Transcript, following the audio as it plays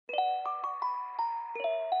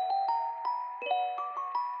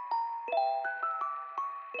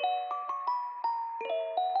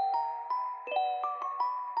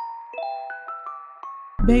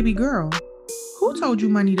Baby girl, who told you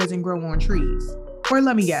money doesn't grow on trees? Or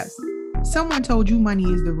let me guess, someone told you money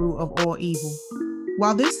is the root of all evil.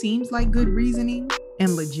 While this seems like good reasoning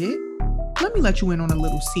and legit, let me let you in on a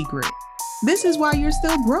little secret. This is why you're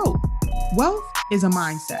still broke. Wealth is a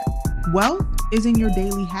mindset. Wealth is in your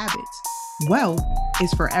daily habits. Wealth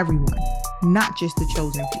is for everyone, not just the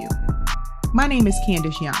chosen few. My name is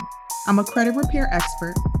Candace Young. I'm a credit repair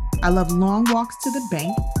expert. I love long walks to the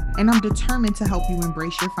bank, and I'm determined to help you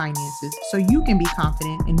embrace your finances so you can be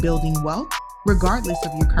confident in building wealth regardless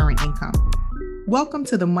of your current income. Welcome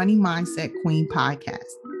to the Money Mindset Queen podcast.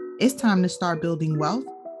 It's time to start building wealth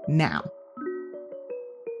now.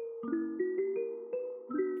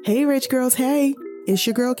 Hey, rich girls. Hey, it's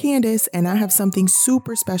your girl Candace, and I have something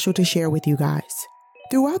super special to share with you guys.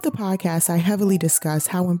 Throughout the podcast, I heavily discuss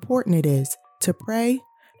how important it is to pray,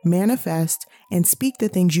 manifest, and speak the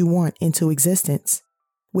things you want into existence.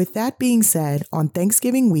 With that being said, on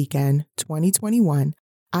Thanksgiving weekend 2021,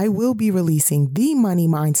 I will be releasing the Money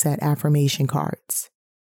Mindset affirmation cards.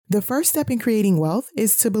 The first step in creating wealth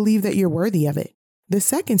is to believe that you're worthy of it. The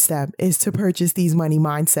second step is to purchase these Money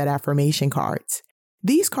Mindset affirmation cards.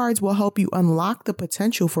 These cards will help you unlock the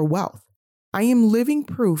potential for wealth. I am living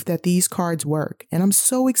proof that these cards work, and I'm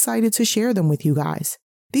so excited to share them with you guys.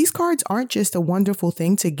 These cards aren't just a wonderful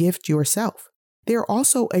thing to gift yourself. They're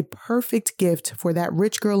also a perfect gift for that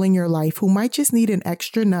rich girl in your life who might just need an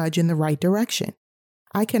extra nudge in the right direction.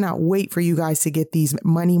 I cannot wait for you guys to get these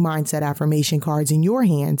Money Mindset affirmation cards in your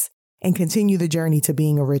hands and continue the journey to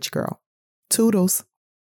being a rich girl. Toodles.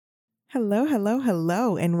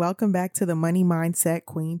 Hello, and welcome back to the Money Mindset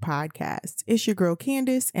Queen podcast. It's your girl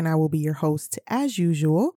Candace, and I will be your host as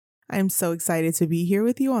usual. I'm so excited to be here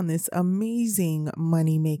with you on this amazing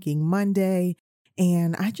money-making Monday.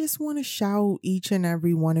 And I just want to shout each and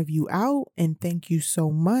every one of you out and thank you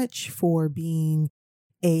so much for being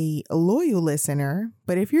a loyal listener.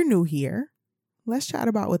 But if you're new here, let's chat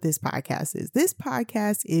about what this podcast is. This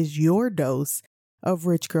podcast is your dose of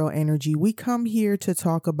rich girl energy. We come here to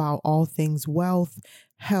talk about all things wealth,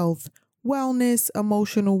 health, wellness,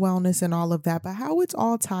 emotional wellness, and all of that, but how it's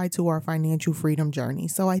all tied to our financial freedom journey.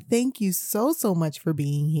 So I thank you so much for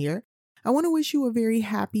being here. I want to wish you a very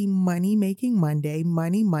happy money-making Monday,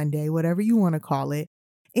 Money Monday, whatever you want to call it.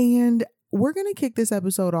 And we're going to kick this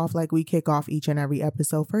episode off like we kick off each and every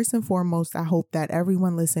episode. First and foremost, I hope that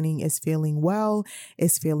everyone listening is feeling well,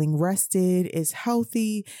 is feeling rested, is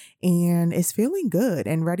healthy, and is feeling good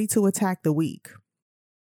and ready to attack the week.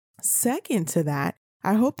 Second to that,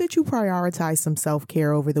 I hope that you prioritize some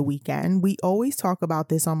self-care over the weekend. We always talk about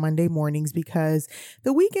this on Monday mornings because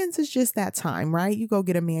the weekends is just that time, right? You go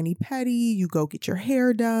get a mani-pedi, you go get your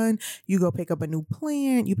hair done, you go pick up a new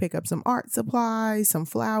plant, you pick up some art supplies, some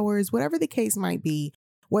flowers, whatever the case might be.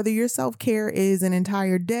 Whether your self-care is an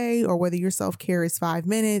entire day or whether your self-care is 5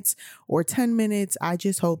 minutes or 10 minutes, I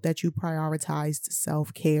just hope that you prioritized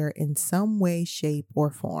self-care in some way, shape, or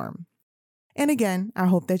form. And again, I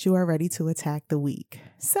hope that you are ready to attack the week.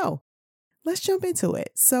 So let's jump into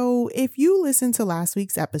it. So if you listened to last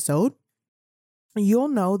week's episode, you'll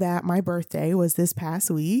know that my birthday was this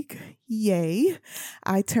past week. Yay.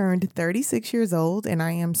 I turned 36 years old and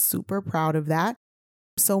I am super proud of that.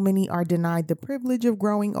 So many are denied the privilege of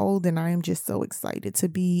growing old, and I am just so excited to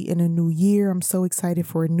be in a new year. I'm so excited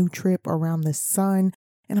for a new trip around the sun,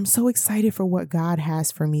 and I'm so excited for what God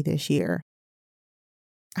has for me this year.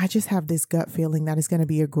 I just have this gut feeling that it's going to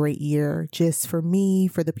be a great year just for me,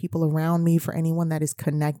 for the people around me, for anyone that is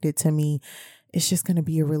connected to me. It's just going to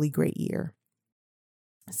be a really great year.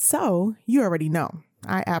 So you already know,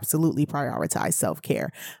 I absolutely prioritize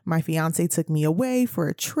self-care. My fiance took me away for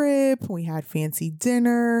a trip. We had fancy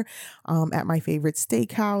dinner at my favorite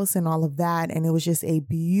steakhouse and all of that. And it was just a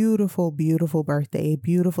beautiful, beautiful birthday, a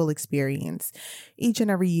beautiful experience. Each and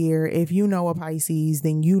every year, if you know a Pisces,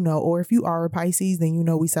 then you know, or if you are a Pisces, then you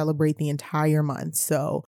know we celebrate the entire month.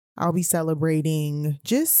 So I'll be celebrating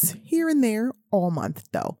just here and there all month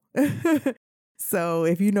though. So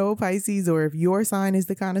if you know Pisces, or if your sign is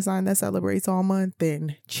the kind of sign that celebrates all month,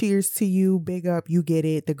 then cheers to you. Big up. You get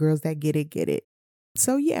it. The girls that get it, get it.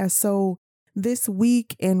 So yeah, so this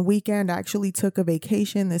week and weekend I actually took a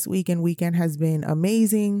vacation. This week and weekend has been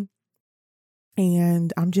amazing.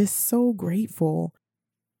 And I'm just so grateful.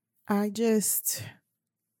 I just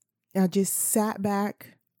sat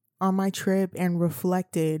back on my trip and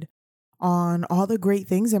reflected on all the great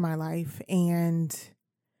things in my life, and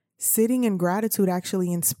sitting in gratitude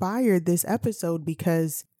actually inspired this episode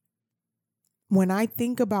because when I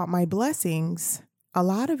think about my blessings, a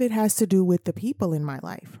lot of it has to do with the people in my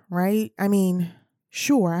life, right? I mean,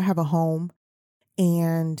 sure, I have a home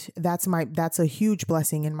And that's a huge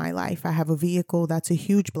blessing in my life. I have a vehicle. That's a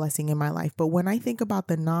huge blessing in my life. But when I think about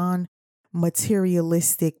the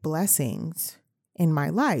non-materialistic blessings in my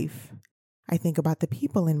life, I think about the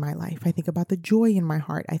people in my life. I think about the joy in my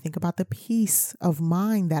heart. I think about the peace of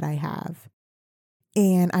mind that I have.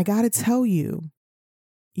 And I got to tell you,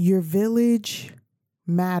 your village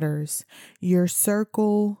matters. Your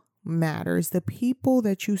circle matters. The people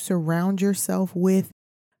that you surround yourself with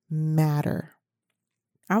matter.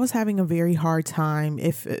 I was having a very hard time.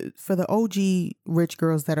 If for the OG rich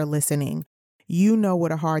girls that are listening, you know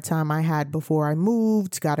what a hard time I had before I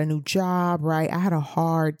moved, got a new job, right? I had a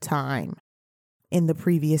hard time in the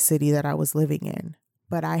previous city that I was living in,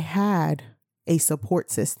 but I had a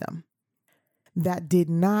support system that did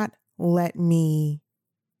not let me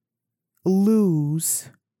lose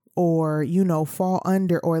or, fall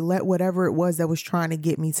under or let whatever it was that was trying to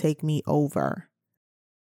get me take me over.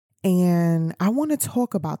 And I want to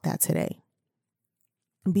talk about that today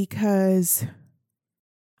because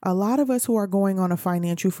a lot of us who are going on a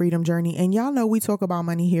financial freedom journey, and y'all know we talk about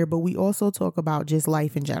money here, but we also talk about just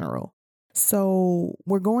life in general. So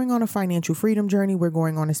we're going on a financial freedom journey. We're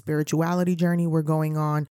going on a spirituality journey. We're going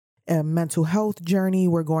on a mental health journey.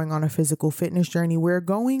 We're going on a physical fitness journey. We're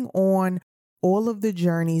going on all of the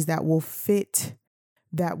journeys that will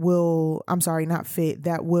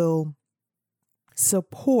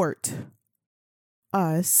support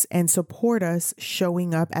us and support us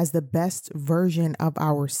showing up as the best version of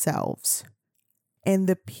ourselves. And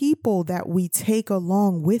the people that we take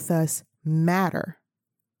along with us matter.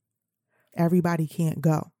 Everybody can't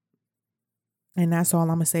go. And that's all I'm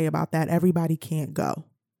going to say about that. Everybody can't go.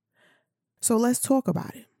 So let's talk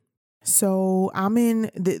about it. So I'm in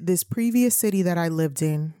this previous city that I lived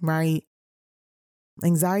in, right?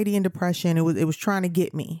 Anxiety and depression. It was trying to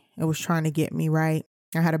get me. It was trying to get me, right?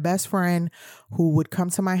 I had a best friend who would come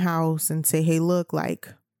to my house and say, hey, look,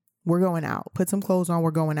 we're going out. Put some clothes on.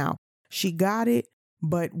 We're going out. She got it,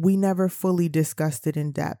 but we never fully discussed it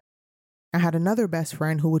in depth. I had another best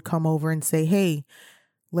friend who would come over and say, hey,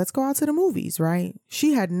 let's go out to the movies, right?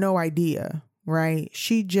 She had no idea, right?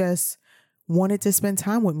 She just wanted to spend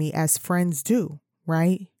time with me as friends do,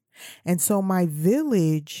 right? And so my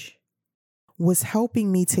village was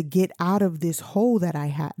helping me to get out of this hole that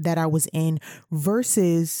I was in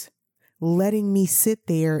versus letting me sit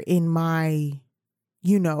there in my,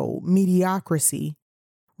 mediocrity,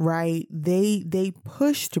 right? They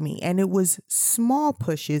pushed me, and it was small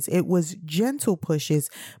pushes. It was gentle pushes,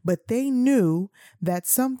 but they knew that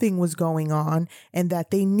something was going on and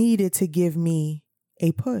that they needed to give me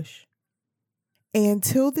a push. And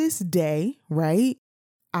till this day, right?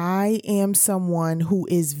 I am someone who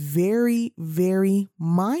is very, very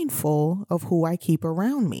mindful of who I keep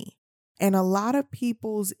around me. And a lot of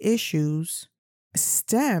people's issues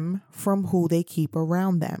stem from who they keep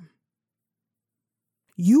around them.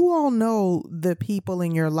 You all know the people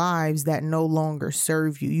in your lives that no longer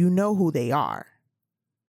serve you. You know who they are.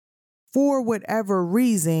 For whatever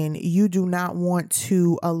reason, you do not want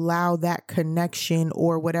to allow that connection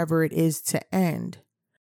or whatever it is to end.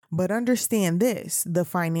 But understand this, the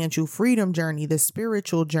financial freedom journey, the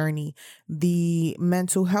spiritual journey, the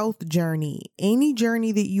mental health journey, any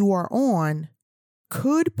journey that you are on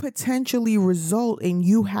could potentially result in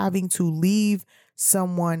you having to leave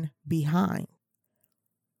someone behind.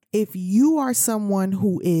 If you are someone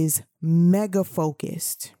who is mega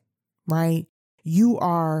focused, right? You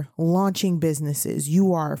are launching businesses.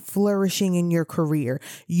 You are flourishing in your career.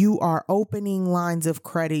 You are opening lines of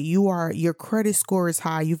credit. Your credit score is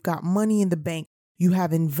high. You've got money in the bank. You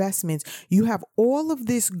have investments. You have all of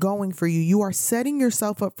this going for you. You are setting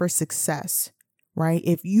yourself up for success, right?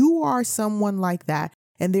 If you are someone like that,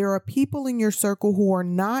 and there are people in your circle who are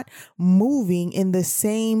not moving in the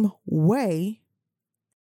same way,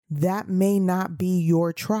 that may not be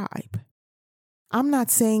your tribe. I'm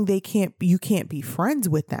not saying you can't be friends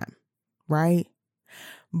with them, right?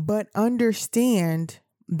 But understand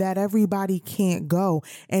that everybody can't go,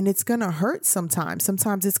 and it's going to hurt sometimes.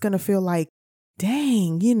 Sometimes it's going to feel like,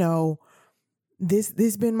 dang,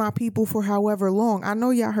 this been my people for however long. I know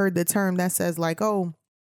y'all heard the term that says oh,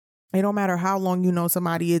 it don't matter how long you know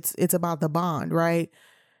somebody, it's about the bond, right?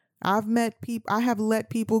 I have let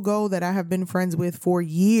people go that I have been friends with for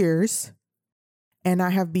years. And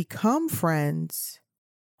I have become friends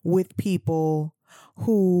with people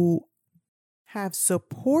who have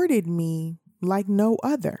supported me like no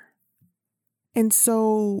other. And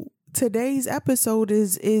so today's episode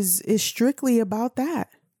is strictly about that.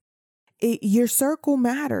 Your circle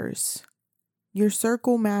matters. Your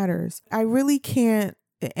circle matters. I really can't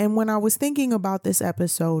And when I was thinking about this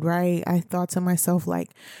episode, right, I thought to myself,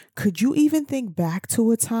 like, could you even think back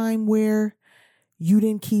to a time where you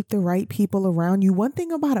didn't keep the right people around you? One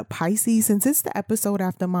thing about a Pisces, since it's the episode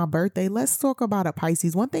after my birthday, let's talk about a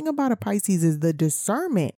Pisces. One thing about a Pisces is the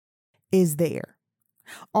discernment is there.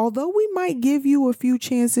 Although we might give you a few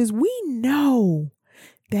chances, we know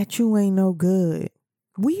that you ain't no good.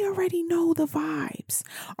 We already know the vibes.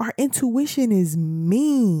 Our intuition is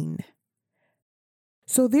mean.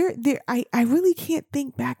 So I really can't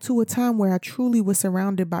think back to a time where I truly was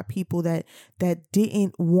surrounded by people that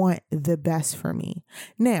didn't want the best for me.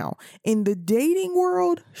 Now, in the dating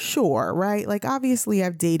world, sure, right? Like, obviously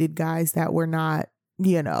I've dated guys that were not,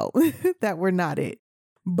 that were not it.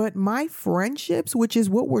 But my friendships, which is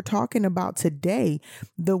what we're talking about today,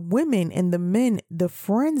 the women and the men, the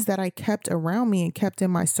friends that I kept around me and kept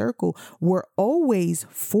in my circle were always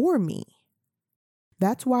for me.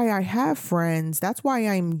 That's why I have friends. That's why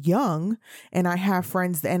I'm young and I have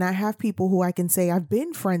friends and I have people who I can say I've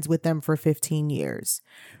been friends with them for 15 years,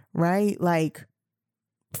 right? Like,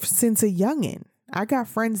 since a youngin'. I got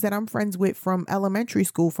friends that I'm friends with from elementary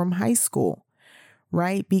school, from high school,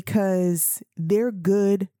 right? Because they're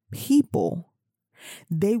good people.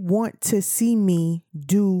 They want to see me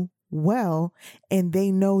do well and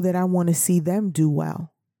they know that I want to see them do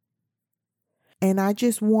well. And I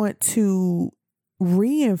just want to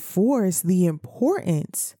reinforce the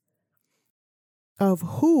importance of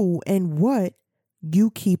who and what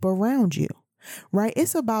you keep around you, right?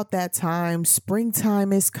 It's about that time.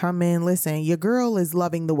 Springtime is coming. Listen, your girl is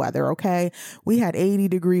loving the weather, okay? We had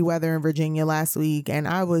 80-degree weather in Virginia last week and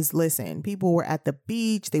people were at the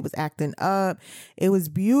beach. They was acting up. It was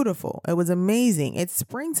beautiful. It was amazing. It's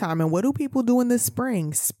springtime. And what do people do in the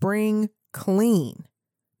spring? Spring clean.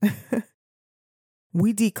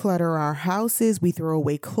 We declutter our houses. We throw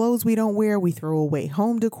away clothes we don't wear. We throw away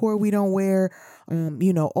home decor we don't wear.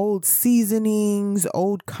 Old seasonings,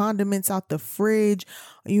 old condiments out the fridge,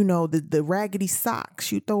 the raggedy socks.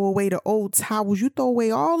 You throw away the old towels. You throw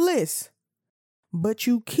away all this. But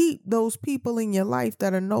you keep those people in your life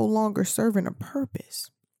that are no longer serving a purpose.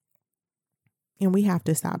 And we have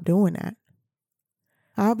to stop doing that.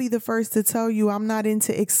 I'll be the first to tell you I'm not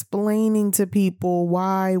into explaining to people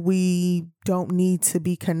why we don't need to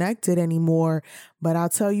be connected anymore. But I'll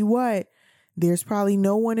tell you what, there's probably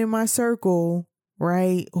no one in my circle,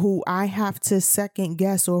 right, who I have to second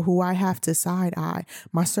guess or who I have to side eye.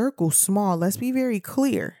 My circle's small. Let's be very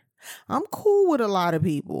clear. I'm cool with a lot of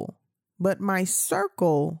people, but my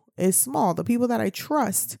circle is small. The people that I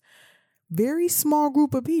trust, very small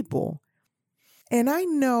group of people. And I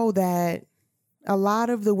know that a lot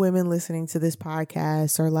of the women listening to this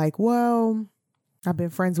podcast are like, well, I've been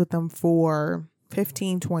friends with them for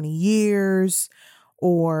 15, 20 years,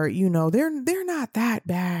 or, they're not that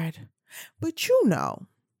bad. But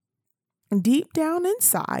deep down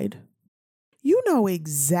inside, you know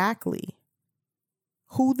exactly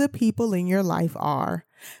who the people in your life are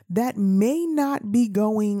that may not be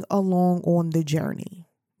going along on the journey.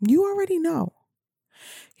 You already know.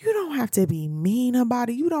 You don't have to be mean about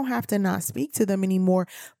it. You don't have to not speak to them anymore,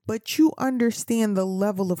 but you understand the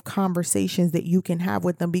level of conversations that you can have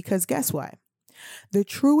with them, because guess what? The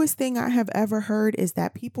truest thing I have ever heard is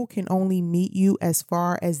that people can only meet you as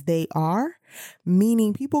far as they are,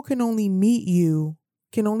 meaning people can only meet you,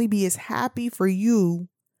 can only be as happy for you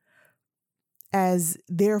as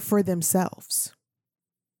they're for themselves.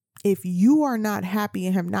 If you are not happy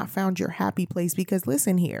and have not found your happy place, because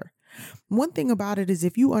listen here, one thing about it is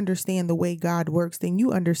if you understand the way God works, then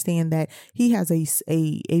you understand that he has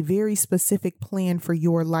a very specific plan for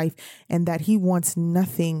your life and that he wants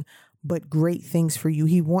nothing but great things for you.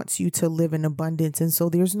 He wants you to live in abundance. And so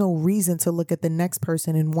there's no reason to look at the next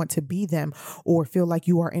person and want to be them or feel like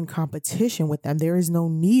you are in competition with them. There is no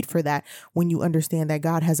need for that when you understand that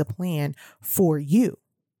God has a plan for you.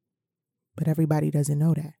 But everybody doesn't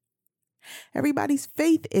know that. Everybody's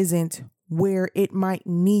faith isn't where it might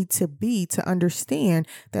need to be to understand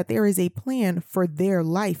that there is a plan for their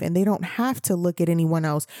life, and they don't have to look at anyone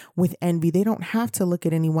else with envy. They don't have to look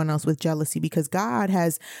at anyone else with jealousy, because God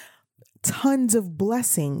has tons of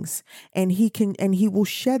blessings and he will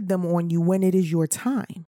shed them on you when it is your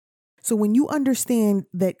time. So when you understand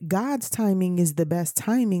that God's timing is the best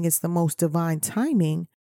timing, it's the most divine timing,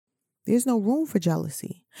 there's no room for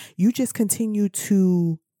jealousy. You just continue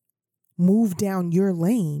to move down your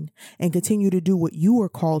lane and continue to do what you are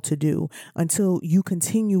called to do until you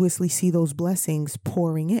continuously see those blessings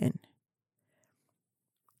pouring in.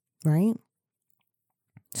 Right?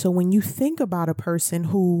 So when you think about a person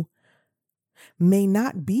who may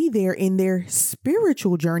not be there in their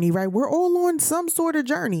spiritual journey, right? We're all on some sort of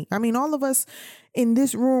journey. I mean, all of us in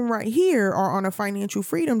this room right here are on a financial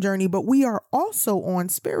freedom journey, but we are also on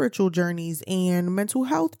spiritual journeys and mental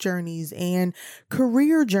health journeys and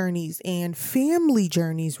career journeys and family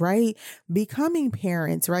journeys, right? Becoming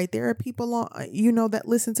parents, right? There are people on, that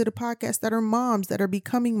listen to the podcast that are moms, that are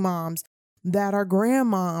becoming moms, that are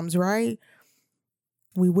grandmoms, right?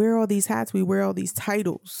 We wear all these hats, we wear all these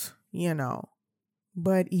titles,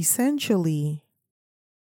 but essentially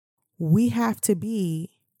we have to be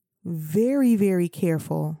very, very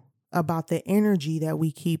careful about the energy that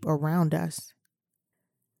we keep around us.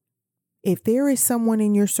 If there is someone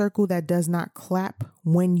in your circle that does not clap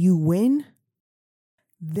when you win,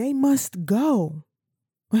 they must go.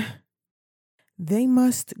 They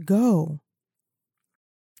must go.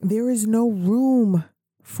 There is no room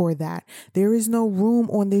for that. There is no room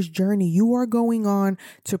on this journey. You are going on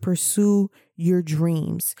to pursue your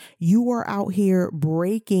dreams. You are out here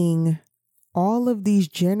breaking all of these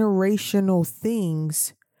generational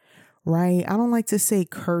things, right? I don't like to say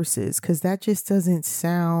curses because that just doesn't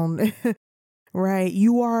sound right.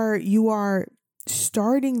 You are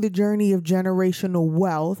starting the journey of generational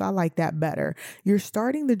wealth. I like that better. You're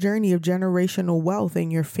starting the journey of generational wealth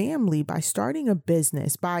in your family by starting a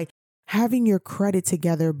business, by having your credit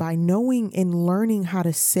together, by knowing and learning how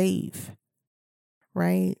to save,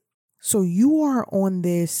 right? So you are on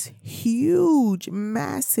this huge,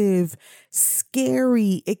 massive,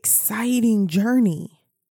 scary, exciting journey.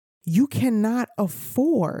 You cannot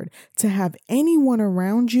afford to have anyone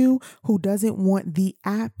around you who doesn't want the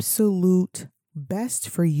absolute best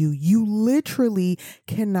for you. You literally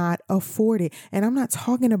cannot afford it. And I'm not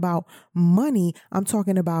talking about money. I'm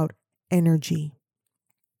talking about energy.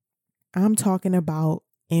 I'm talking about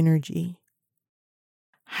energy.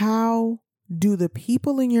 How do the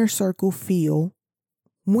people in your circle feel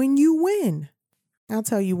when you win? I'll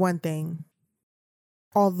tell you one thing.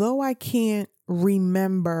 Although I can't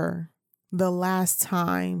remember the last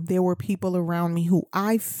time there were people around me who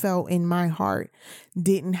I felt in my heart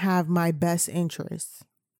didn't have my best interests,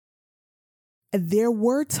 there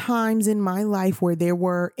were times in my life where there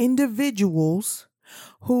were individuals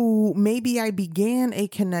who maybe I began a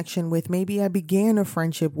connection with, maybe I began a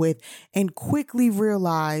friendship with, and quickly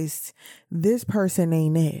realized this person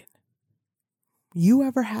ain't it. You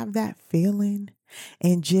ever have that feeling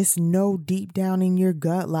and just know deep down in your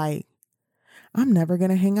gut, like, I'm never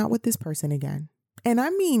going to hang out with this person again? And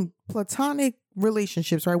I mean platonic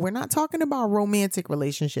relationships, right? We're not talking about romantic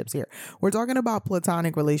relationships here. We're talking about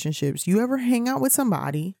platonic relationships. You ever hang out with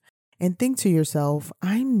somebody and think to yourself,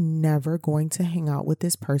 I'm never going to hang out with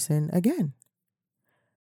this person again,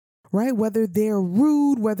 right? Whether they're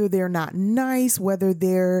rude, whether they're not nice, whether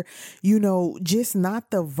they're, just not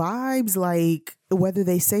the vibes, like whether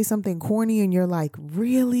they say something corny and you're like,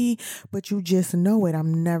 really? But you just know it.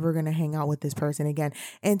 I'm never going to hang out with this person again.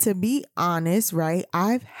 And to be honest, right,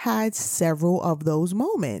 I've had several of those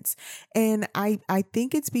moments. And I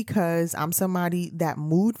think it's because I'm somebody that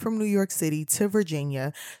moved from New York City to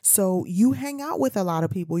Virginia. So you hang out with a lot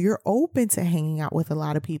of people. You're open to hanging out with a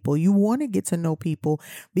lot of people. You want to get to know people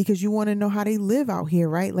because you want to know how they live out here,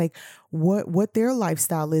 right? Like what their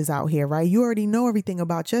lifestyle is out here, right? You already know everything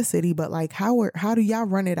about your city, but like how do y'all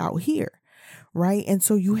run it out here, right? And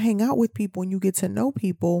so you hang out with people and you get to know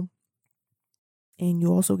people, and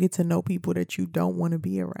you also get to know people that you don't want to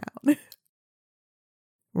be around.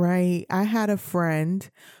 Right? I had a friend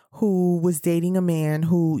who was dating a man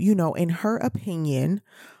who, in her opinion,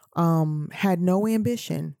 had no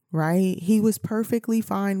ambition, right? He was perfectly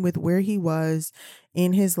fine with where he was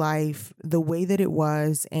in his life, the way that it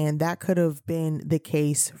was, and that could have been the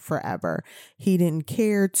case forever. He didn't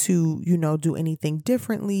care to, do anything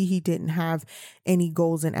differently. He didn't have any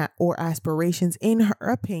goals or aspirations in her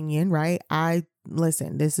opinion, right?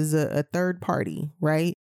 Listen, this is a third party,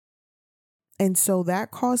 right? And so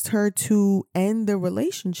that caused her to end the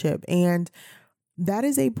relationship. And that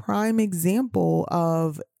is a prime example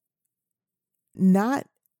of not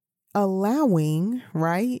allowing,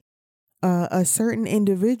 right, a certain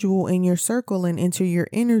individual in your circle and into your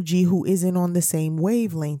energy who isn't on the same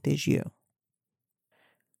wavelength as you,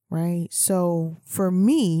 right? So for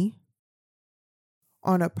me,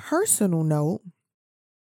 on a personal note,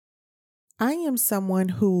 I am someone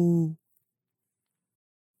who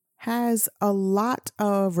has a lot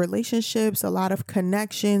of relationships, a lot of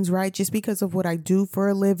connections, right? Just because of what I do for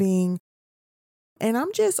a living. And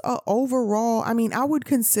I'm just overall, I mean, I would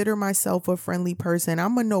consider myself a friendly person.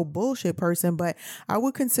 I'm a no bullshit person, but I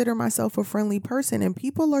would consider myself a friendly person, and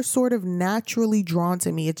people are sort of naturally drawn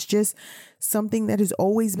to me. It's just something that has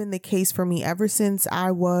always been the case for me ever since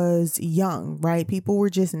I was young, right? People were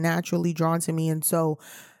just naturally drawn to me. And so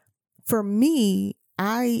for me,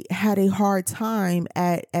 I had a hard time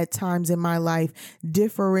at times in my life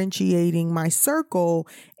differentiating my circle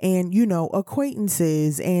and,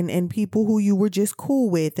 acquaintances and people who you were just cool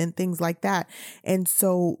with and things like that. And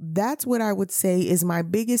so that's what I would say is my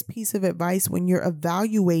biggest piece of advice when you're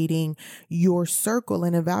evaluating your circle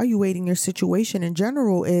and evaluating your situation in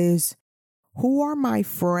general is, who are my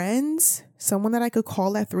friends? Someone that I could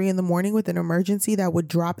call at 3 a.m. with an emergency that would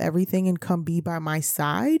drop everything and come be by my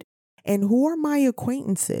side. And who are my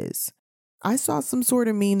acquaintances? I saw some sort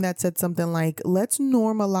of meme that said something like, let's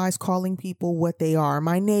normalize calling people what they are.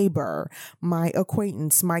 My neighbor, my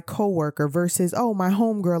acquaintance, my coworker versus, oh, my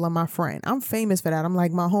homegirl and my friend. I'm famous for that. I'm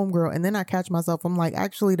like, my homegirl. And then I catch myself. I'm like,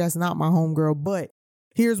 actually, that's not my homegirl, but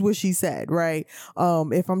here's what she said, right?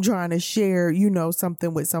 If I'm trying to share,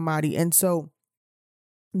 something with somebody. And so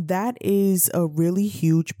that is a really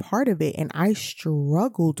huge part of it. And I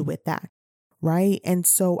struggled with that. Right. And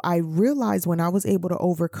so I realized when I was able to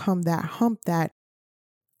overcome that hump that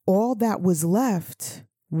all that was left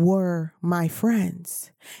were my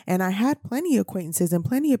friends. And I had plenty of acquaintances and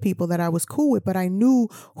plenty of people that I was cool with, but I knew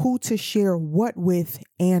who to share what with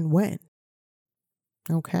and when.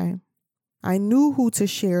 Okay. I knew who to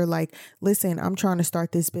share, like, listen, I'm trying to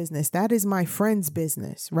start this business. That is my friend's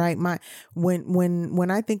business, right? When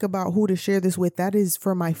I think about who to share this with, that is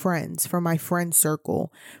for my friends, for my friend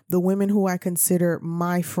circle, the women who I consider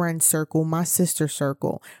my friend circle, my sister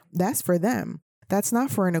circle. That's for them. That's not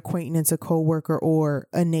for an acquaintance, a coworker, or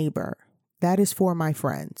a neighbor. That is for my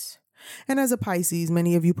friends. And as a Pisces,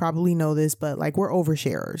 many of you probably know this, but like we're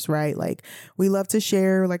oversharers, right? Like we love to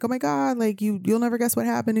share, like, oh my God, like you'll never guess what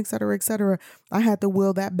happened, et cetera, et cetera. I had to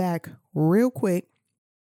will that back real quick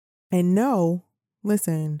and no,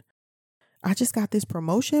 listen, I just got this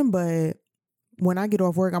promotion, but when I get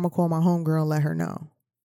off work, I'm gonna call my homegirl and let her know.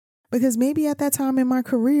 Because maybe at that time in my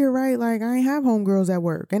career, right, like I ain't have homegirls at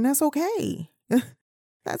work, and that's okay.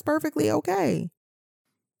 That's perfectly okay.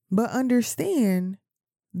 But understand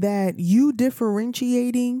that you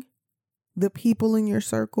differentiating the people in your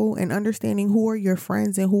circle and understanding who are your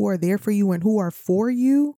friends and who are there for you and who are for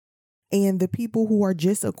you, and the people who are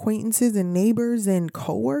just acquaintances and neighbors and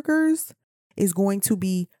coworkers is going to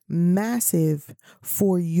be massive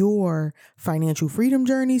for your financial freedom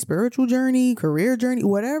journey, spiritual journey, career journey,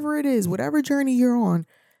 whatever it is, whatever journey you're on.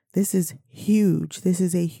 This is huge. This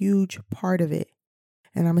is a huge part of it.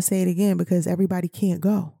 And I'm going to say it again because everybody can't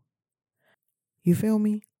go. You feel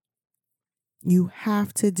me? You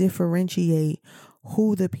have to differentiate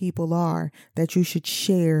who the people are that you should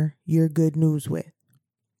share your good news with.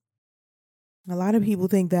 A lot of people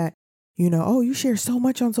think that, oh, you share so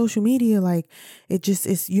much on social media. Like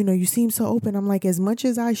it's, you seem so open. I'm like, as much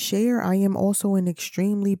as I share, I am also an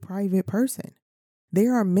extremely private person.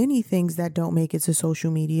 There are many things that don't make it to social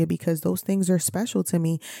media because those things are special to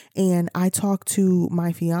me. And I talk to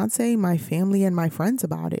my fiance, my family, and my friends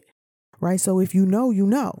about it. Right. So if you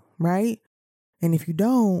know, right. And if you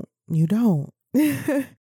don't, you don't.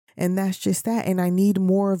 And that's just that. And I need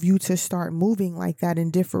more of you to start moving like that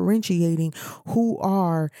and differentiating who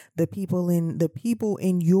are the people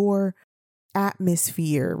in your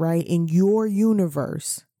atmosphere, right? In your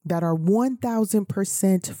universe that are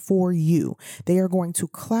 1000% for you. They are going to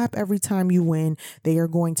clap every time you win. They are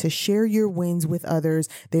going to share your wins with others.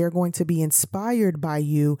 They are going to be inspired by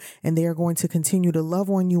you, and they are going to continue to love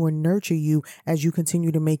on you and nurture you as you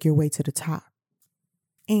continue to make your way to the top.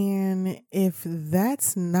 And if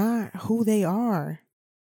that's not who they are,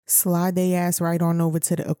 slide their ass right on over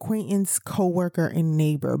to the acquaintance, coworker, and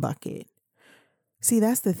neighbor bucket. See,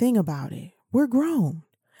 that's the thing about it. We're grown.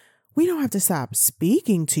 We don't have to stop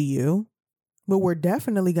speaking to you, but we're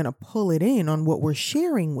definitely going to pull it in on what we're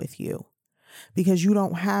sharing with you because you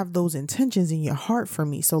don't have those intentions in your heart for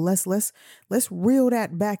me. So let's reel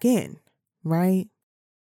that back in, right?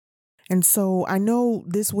 And so I know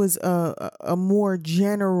this was a more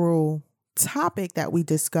general topic that we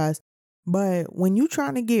discussed, but when you're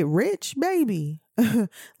trying to get rich, baby,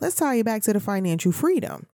 let's tie it back to the financial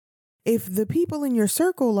freedom. If the people in your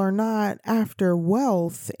circle are not after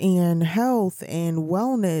wealth and health and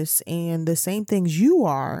wellness and the same things you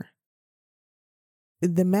are,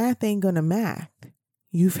 the math ain't gonna math.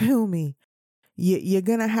 You feel me? You're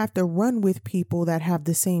going to have to run with people that have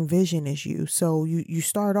the same vision as you. So you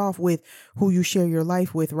start off with who you share your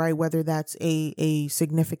life with, right? Whether that's a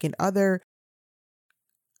significant other,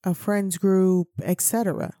 a friends group,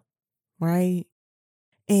 etc., right?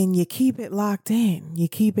 And you keep it locked in, you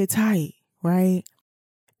keep it tight, right?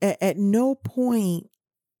 At no point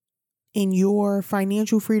in your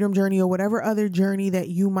financial freedom journey or whatever other journey that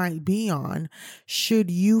you might be on,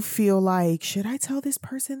 should you feel like, should I tell this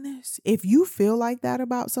person this? If you feel like that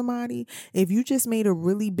about somebody, if you just made a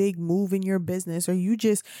really big move in your business, or you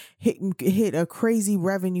just hit a crazy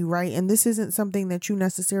revenue, right? And this isn't something that you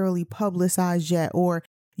necessarily publicize yet, or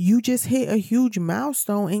you just hit a huge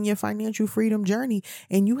milestone in your financial freedom journey,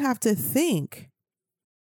 and you have to think,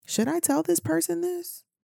 should I tell this person this?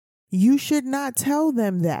 You should not tell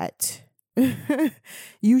them that.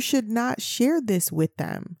 You should not share this with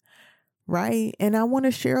them, right? And I want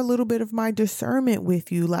to share a little bit of my discernment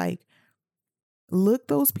with you. Like, look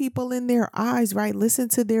those people in their eyes, right? Listen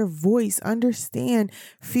to their voice, understand,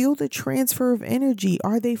 feel the transfer of energy.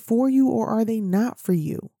 Are they for you or are they not for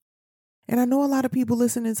you? And I know a lot of people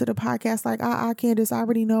listening to the podcast like, Candace, I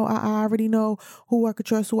already know. I already know who I could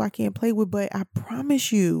trust, who I can't play with. But I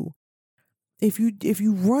promise you, if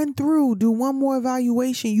you run through, do one more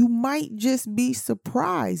evaluation, you might just be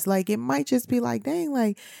surprised. Like, it might just be like, dang,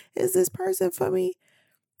 like, is this person for me?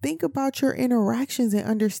 Think about your interactions and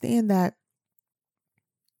understand that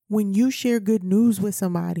when you share good news with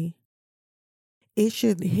somebody, it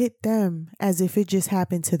should hit them as if it just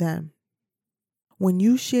happened to them. When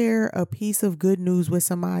you share a piece of good news with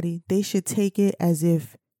somebody, they should take it as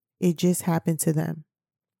if it just happened to them.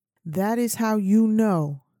 That is how you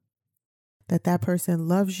know that that person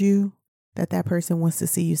loves you, that that person wants to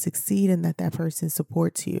see you succeed, and that that person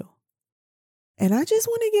supports you. And I just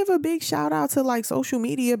want to give a big shout out to like social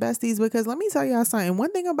media besties, because let me tell y'all something.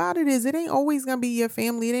 One thing about it is it ain't always going to be your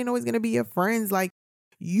family. It ain't always going to be your friends. Like,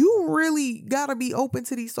 you really got to be open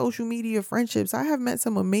to these social media friendships. I have met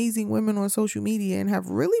some amazing women on social media and have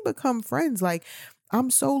really become friends. Like,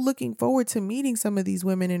 I'm so looking forward to meeting some of these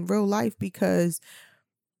women in real life, because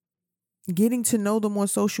getting to know them on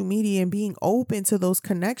social media and being open to those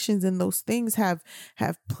connections and those things have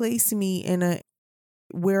placed me in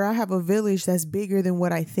where I have a village that's bigger than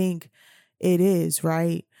what I think it is,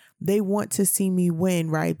 right? They want to see me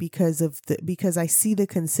win, right? Because I see the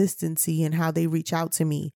consistency in how they reach out to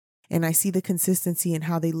me, and I see the consistency in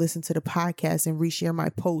how they listen to the podcast and reshare my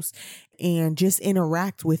posts and just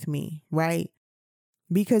interact with me, right?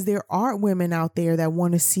 Because there are women out there that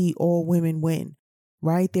want to see all women win,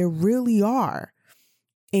 right? There really are.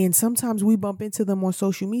 And sometimes we bump into them on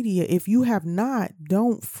social media. If you have not,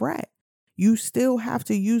 don't fret. You still have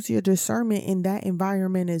to use your discernment in that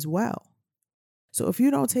environment as well. So if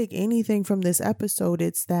you don't take anything from this episode,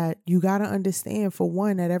 it's that you got to understand, for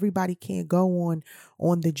one, that everybody can't go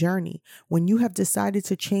on the journey. When you have decided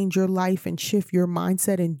to change your life and shift your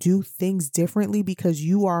mindset and do things differently because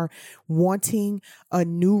you are wanting a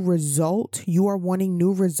new result, you are wanting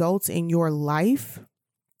new results in your life,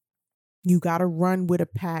 you got to run with a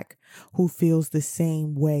pack who feels the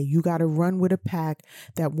same way. You got to run with a pack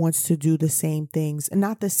that wants to do the same things.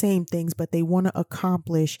 Not the same things, but they want to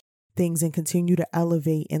accomplish things and continue to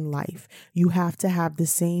elevate in life. You have to have the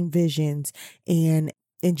same visions and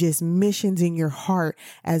just missions in your heart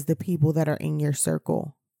as the people that are in your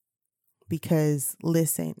circle. Because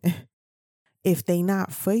listen, if they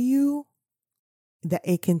not for you, that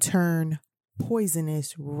it can turn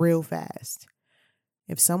poisonous real fast.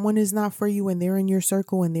 If someone is not for you and they're in your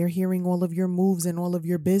circle and they're hearing all of your moves and all of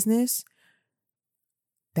your business,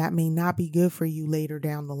 that may not be good for you later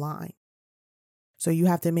down the line. So you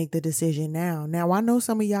have to make the decision now. Now, I know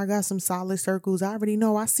some of y'all got some solid circles. I already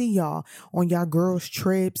know. I see y'all on y'all girls'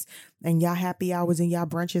 trips and y'all happy hours and y'all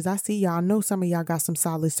brunches. I see y'all. I know some of y'all got some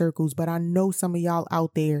solid circles, but I know some of y'all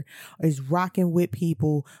out there is rocking with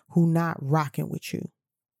people who not rocking with you.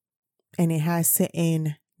 And it has to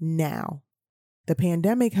end now. The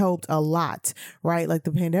pandemic helped a lot, right? Like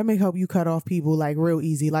the pandemic helped you cut off people like real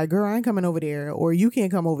easy. Like, girl, I ain't coming over there, or you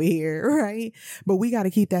can't come over here, right? But we got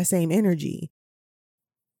to keep that same energy,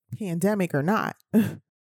 pandemic or not.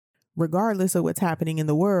 Regardless of what's happening in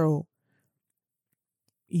the world,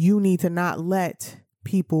 you need to not let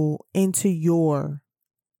people into your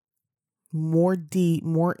more deep,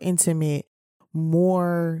 more intimate,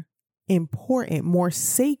 more important, more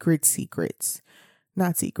sacred secrets.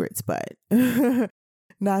 Not secrets, but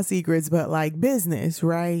not secrets, but like business,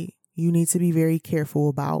 right? You need to be very careful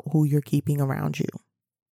about who you're keeping around you.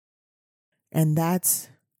 And that's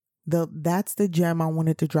the gem I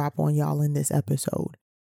wanted to drop on y'all in this episode,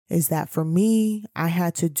 is that for me, I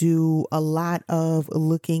had to do a lot of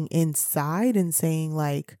looking inside and saying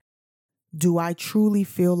like, do I truly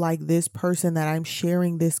feel like this person that I'm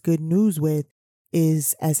sharing this good news with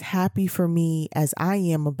is as happy for me as I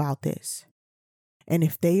am about this. And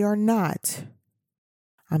if they are not,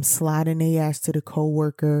 I'm sliding their ass to the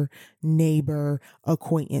coworker, neighbor,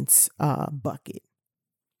 acquaintance bucket.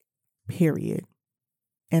 Period.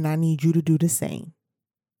 And I need you to do the same.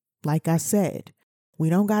 Like I said, we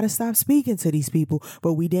don't got to stop speaking to these people,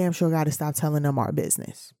 but we damn sure got to stop telling them our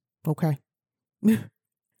business. Okay?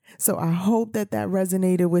 So I hope that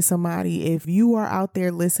resonated with somebody. If you are out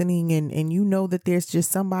there listening and you know that there's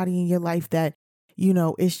just somebody in your life that, you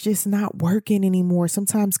know, it's just not working anymore.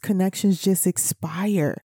 Sometimes connections just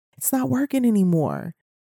expire. It's not working anymore,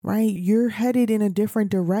 right? You're headed in a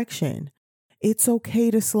different direction. It's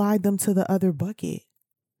okay to slide them to the other bucket.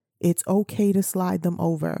 It's okay to slide them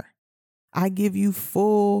over. I give you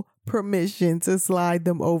full permission to slide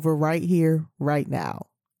them over right here, right now.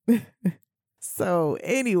 So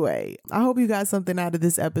anyway, I hope you got something out of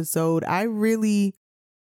this episode.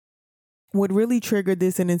 What really triggered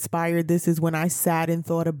this and inspired this is when I sat and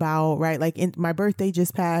thought about, right, like my birthday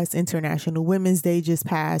just passed, International Women's Day just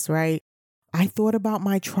passed, right? I thought about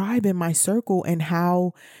my tribe and my circle and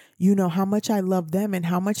how, you know, how much I love them and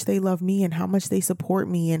how much they love me and how much they support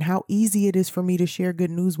me and how easy it is for me to share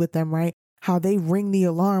good news with them, right? How they ring the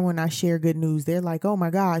alarm when I share good news. They're like, oh my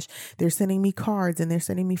gosh, they're sending me cards and they're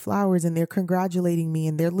sending me flowers and they're congratulating me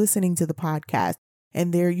and they're listening to the podcast.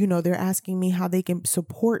 And they're asking me how they can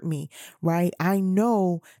support me, right? I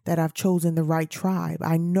know that I've chosen the right tribe.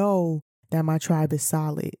 I know that my tribe is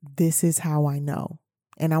solid. This is how I know.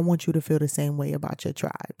 And I want you to feel the same way about your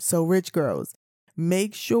tribe. So rich girls,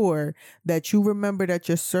 make sure that you remember that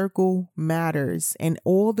your circle matters, and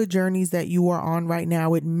all the journeys that you are on right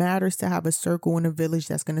now, it matters to have a circle and a village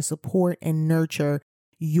that's going to support and nurture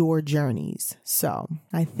your journeys. So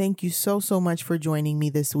I thank you so much for joining me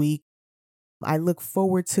this week. I look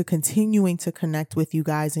forward to continuing to connect with you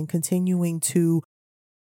guys and continuing to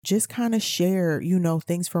just kind of share,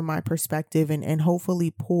 things from my perspective and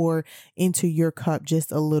hopefully pour into your cup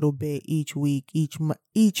just a little bit each week,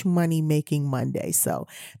 each money making Monday. So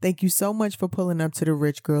thank you so much for pulling up to the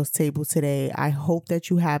Rich Girls Table today. I hope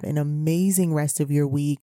that you have an amazing rest of your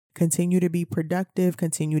week. Continue to be productive,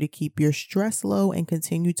 continue to keep your stress low, and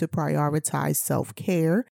continue to prioritize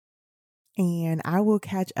self-care. And I will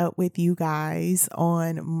catch up with you guys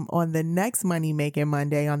on the next Money Making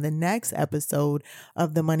Monday, on the next episode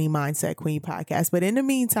of the Money Mindset Queen podcast. But in the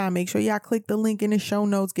meantime, make sure y'all click the link in the show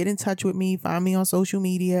notes, get in touch with me, find me on social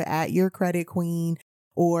media at Your Credit Queen,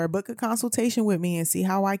 or book a consultation with me and see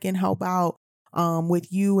how I can help out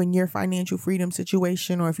with you and your financial freedom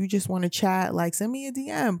situation. Or if you just want to chat, like send me a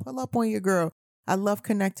DM, pull up on your girl. I love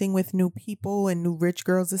connecting with new people and new rich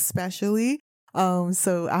girls especially.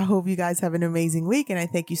 So I hope you guys have an amazing week, and I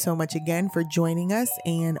thank you so much again for joining us,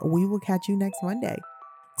 and we will catch you next Monday.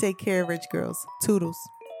 Take care, rich girls. Toodles.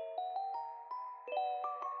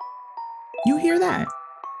 You hear that?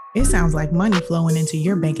 It sounds like money flowing into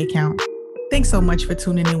your bank account. Thanks so much for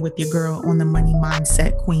tuning in with your girl on the Money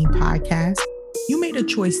Mindset Queen podcast. You made a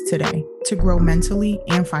choice today to grow mentally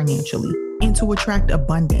and financially and to attract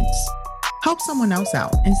abundance. Help someone else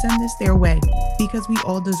out and send this their way, because we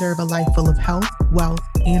all deserve a life full of health, wealth,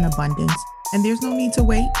 and abundance. And there's no need to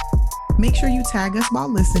wait. Make sure you tag us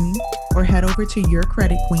while listening, or head over to Your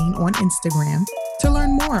Credit Queen on Instagram to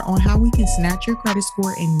learn more on how we can snatch your credit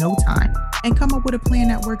score in no time and come up with a plan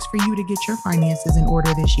that works for you to get your finances in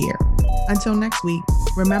order this year. Until next week,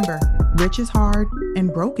 remember, rich is hard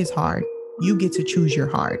and broke is hard. You get to choose your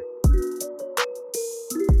hard.